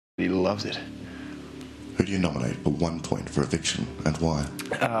He loves it. Who do you nominate for 1 point for eviction and why?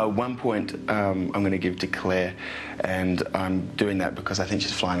 1 point I'm going to give to Claire, and I'm doing that because I think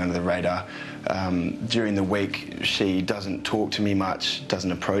she's flying under the radar. During the week, she doesn't talk to me much,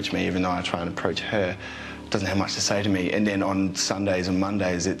 doesn't approach me, even though I try and approach her. Doesn't have much to say to me. And then on Sundays and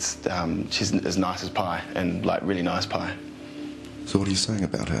Mondays, it's she's as nice as pie, and like really nice pie. So what are you saying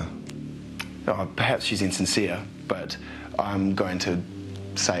about her? Perhaps she's insincere, but I'm going to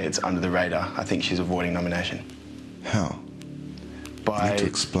say it's under the radar. I think she's avoiding nomination. How? You need to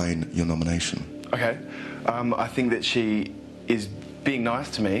explain your nomination. Okay. I think that she is being nice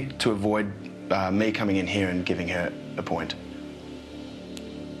to me to avoid me coming in here and giving her a point.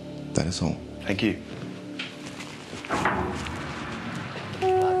 That is all. Thank you.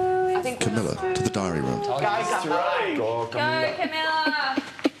 Camilla, to the diary room. Go, Camilla.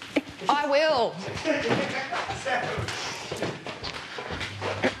 I will.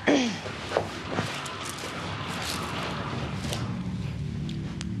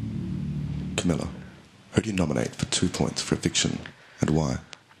 Camilla, who do you nominate for 2 points for eviction and why?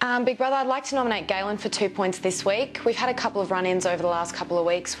 Big Brother, I'd like to nominate Galen for 2 points this week. We've had a couple of run-ins over the last couple of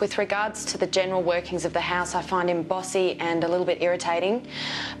weeks. With regards to the general workings of the house, I find him bossy and a little bit irritating.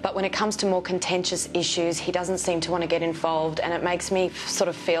 But when it comes to more contentious issues, he doesn't seem to want to get involved, and it makes me sort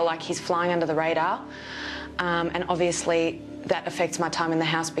of feel like he's flying under the radar. And obviously that affects my time in the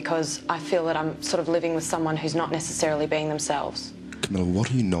house because I feel that I'm sort of living with someone who's not necessarily being themselves. Camilla, what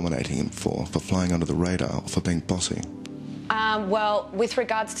are you nominating him for flying under the radar or for being bossy? Well, with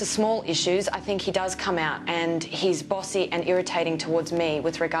regards to small issues, I think he does come out and he's bossy and irritating towards me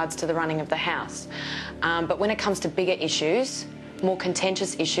with regards to the running of the house. But when it comes to bigger issues, more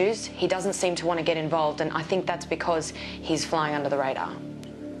contentious issues, he doesn't seem to want to get involved, and I think that's because he's flying under the radar.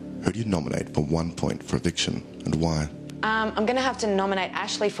 Who do you nominate for 1 point for eviction and why? I'm going to have to nominate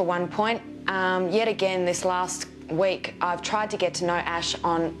Ashley for 1 point. Yet again, this last week, I've tried to get to know Ash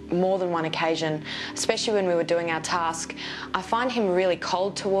on more than one occasion, especially when we were doing our task. I find him really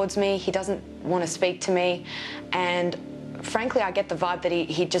cold towards me. He doesn't want to speak to me, and frankly, I get the vibe that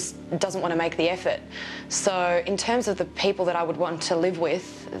he just doesn't want to make the effort. So in terms of the people that I would want to live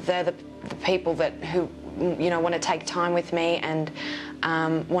with, they're the people who want to take time with me and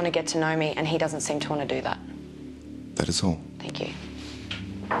want to get to know me, and he doesn't seem to want to do that. That is all. Thank you.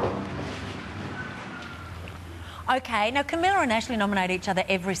 Okay, now Camilla and Ashley nominate each other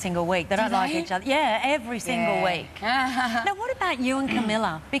every single week. They don't like each other. Yeah, every single week. Now, what about you and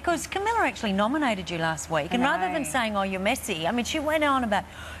Camilla? Because Camilla actually nominated you last week, and rather than saying, oh, you're messy, I mean, she went on about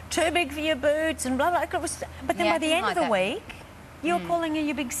too big for your boots and blah, blah, blah. But then by the end of the week, you were calling her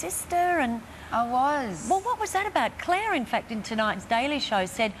your big sister and... I was. Well, what was that about? Claire, in fact, in tonight's Daily Show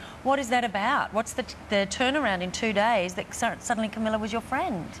said, what is that about? What's the turnaround in 2 days that suddenly Camilla was your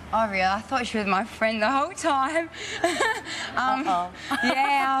friend? Oh, really? I thought she was my friend the whole time.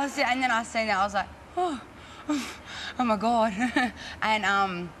 Yeah, I was, and then I seen that, I was like, oh my God.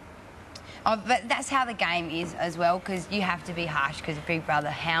 And, but that's how the game is as well, because you have to be harsh because Big Brother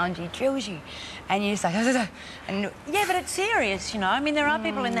hounds you, drills you, and you just like... And yeah, but it's serious, you know. I mean, there are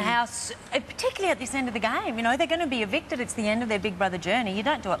people in the house, particularly at this end of the game, you know, they're going to be evicted. It's the end of their Big Brother journey. You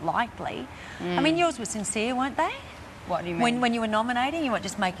don't do it lightly. I mean, yours were sincere, weren't they? What do you mean? When you were nominating, you weren't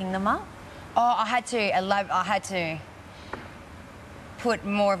just making them up? Oh, I had to put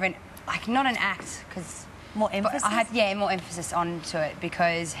more of an, like, not an act, because... More emphasis? More emphasis onto it,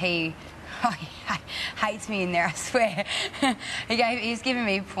 because he hates me in there, I swear. He's given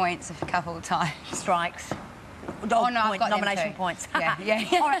me points a couple of times. Strikes. Oh, no, I've got nomination points. Yeah.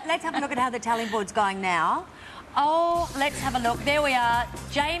 All right, let's have a look at how the tally board's going now. Oh, let's have a look. There we are.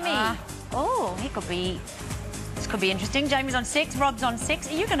 Jamie. Oh, this could be interesting. Jamie's on 6, Rob's on 6.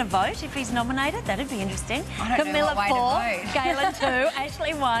 Are you going to vote if he's nominated? That'd be interesting. Camilla 4, Galen 2,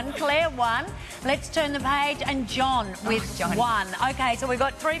 Ashley 1, Claire 1. Let's turn the page, and John with 1. Okay, so we've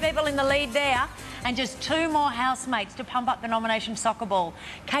got 3 people in the lead there, and just 2 more housemates to pump up the nomination soccer ball.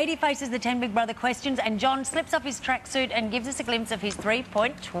 Katie faces the 10 Big Brother questions, and John slips off his tracksuit and gives us a glimpse of his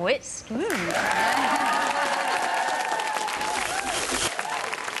 3-point twist.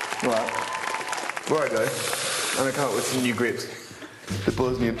 Right. Before I go, I'm going to come up with some new grips. The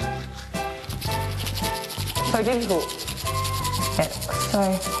Bosnian. So difficult. So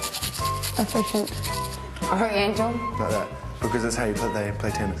efficient. Oriental. Like that. Because that's how they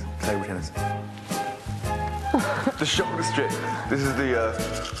play tennis, table tennis. The shoulder strip. This is the...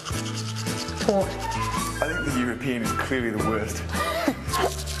 Taut. I think the European is clearly the worst.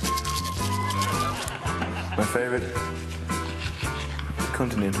 My favourite...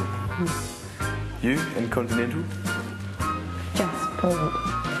 Continental. You and Continental? Just brilliant.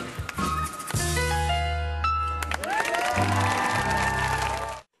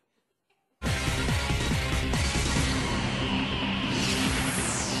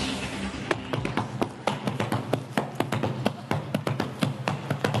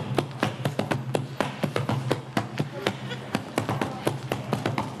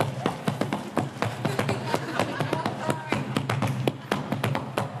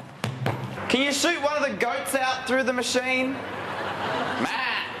 Can you shoot one of the goats out through the machine? Man.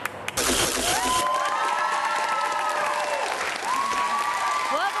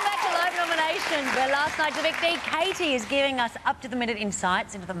 Welcome back to Live Nominations, where last night's evictee, Katie, is giving us up-to-the-minute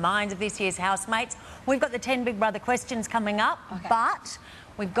insights into the minds of this year's housemates. We've got the 10 Big Brother questions coming up, but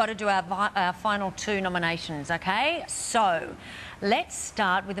we've got to do our final 2 nominations, OK? So, let's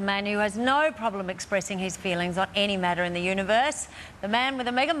start with the man who has no problem expressing his feelings on any matter in the universe, the man with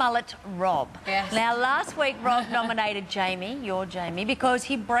a mega mullet, Rob. Yes. Now, last week, Rob nominated Jamie, your Jamie, because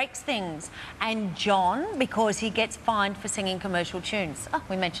he breaks things, and John because he gets fined for singing commercial tunes. Oh,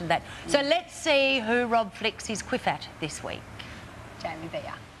 we mentioned that. So let's see who Rob flicks his quiff at this week. Jamie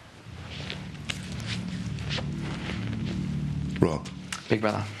Beer. Rob, Big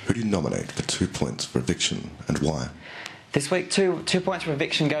Brother. who do you nominate for 2 points for eviction and why? This week, two points for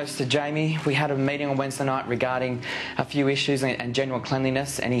eviction goes to Jamie. We had a meeting on Wednesday night regarding a few issues and general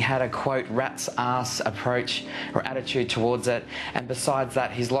cleanliness, and he had a, quote, rat's ass approach or attitude towards it. And besides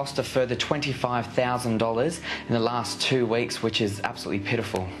that, he's lost a further $25,000 in the last 2 weeks, which is absolutely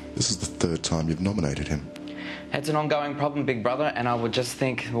pitiful. This is the 3rd time you've nominated him. It's an ongoing problem, Big Brother, and I would just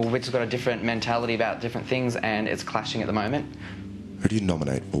think, well, we've just got a different mentality about different things, and it's clashing at the moment. Who do you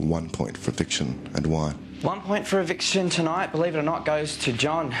nominate for 1 point for eviction and why? 1 point for eviction tonight, believe it or not, goes to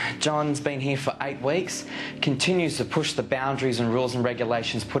John. John's been here for 8 weeks, continues to push the boundaries and rules and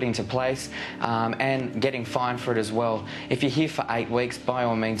regulations put into place, and getting fined for it as well. If you're here for 8 weeks, by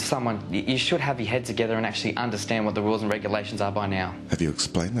all means, you should have your head together and actually understand what the rules and regulations are by now. Have you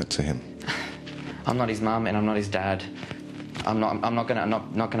explained that to him? I'm not his mum and I'm not his dad. I'm not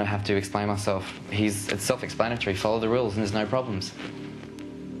gonna have to explain myself. It's self-explanatory. Follow the rules and there's no problems.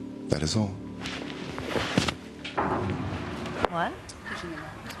 That is all. What?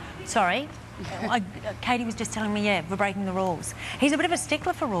 Sorry? Katie was just telling me, yeah, we're breaking the rules. He's a bit of a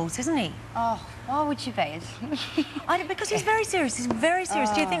stickler for rules, isn't he? Oh, why would you be? Because he's very serious. He's very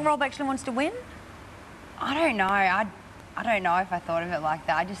serious. Do you think Rob actually wants to win? I don't know. I don't know if I thought of it like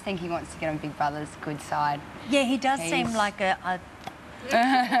that. I just think he wants to get on Big Brother's good side. Yeah, he does seem like a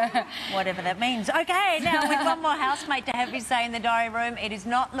whatever that means. OK, now with one more housemate to have his say in the diary room, it is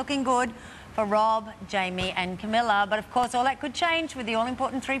not looking good for Rob, Jamie and Camilla. But, of course, all that could change with the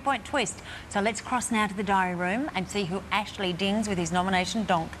all-important 3-point twist. So let's cross now to the diary room and see who Ashley dings with his nomination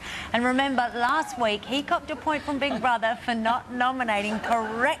donk. And remember, last week he copped a point from Big Brother for not nominating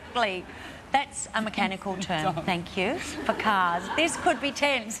correctly. That's a mechanical term, thank you, for cars. This could be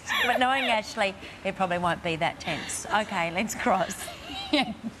tense, but knowing Ashley, it probably won't be that tense. OK, let's cross.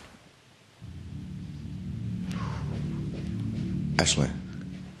 Ashley,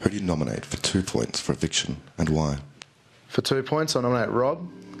 who do you nominate for 2 points for eviction and why? For 2 points, I nominate Rob.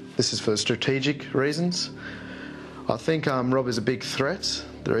 This is for strategic reasons. I think Rob is a big threat.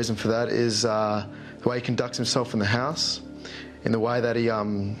 The reason for that is the way he conducts himself in the house, in the way that he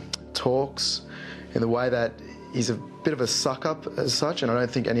talks, in the way that he's a bit of a suck-up as such, and I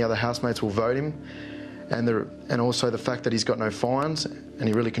don't think any other housemates will vote him, and also the fact that he's got no fines and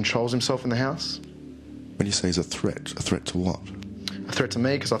he really controls himself in the house. When you say he's a threat to what? A threat to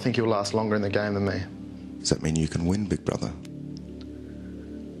me because I think he'll last longer in the game than me. Does that mean you can win, Big Brother?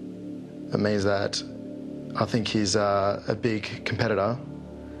 It means that I think he's a big competitor,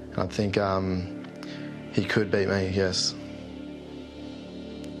 and I think he could beat me, yes.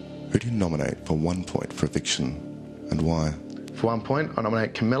 Who do you nominate for 1 point for eviction and why? For 1 point, I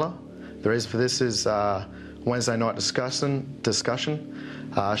nominate Camilla. The reason for this is Wednesday night discussion.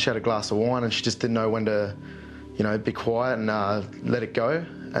 She had a glass of wine and she just didn't know when to, be quiet and let it go.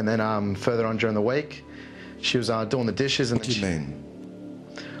 And then further on during the week, she was doing the dishes. And what do you mean?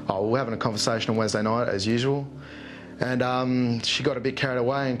 Oh, we're having a conversation on Wednesday night as usual, and she got a bit carried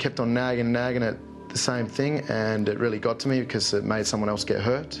away and kept on nagging at the same thing, and it really got to me because it made someone else get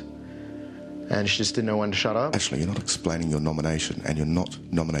hurt. And she just didn't know when to shut up. Ashley, you're not explaining your nomination and you're not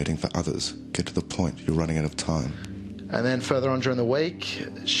nominating for others. Get to the point. You're running out of time. And then further on during the week,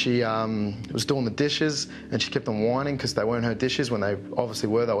 she was doing the dishes and she kept on whining because they weren't her dishes when they obviously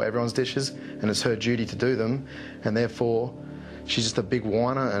were. They were everyone's dishes and it's her duty to do them. And therefore, she's just a big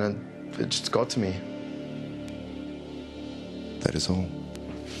whiner and it just got to me. That is all.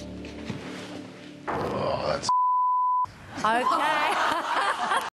 Oh, that's... OK.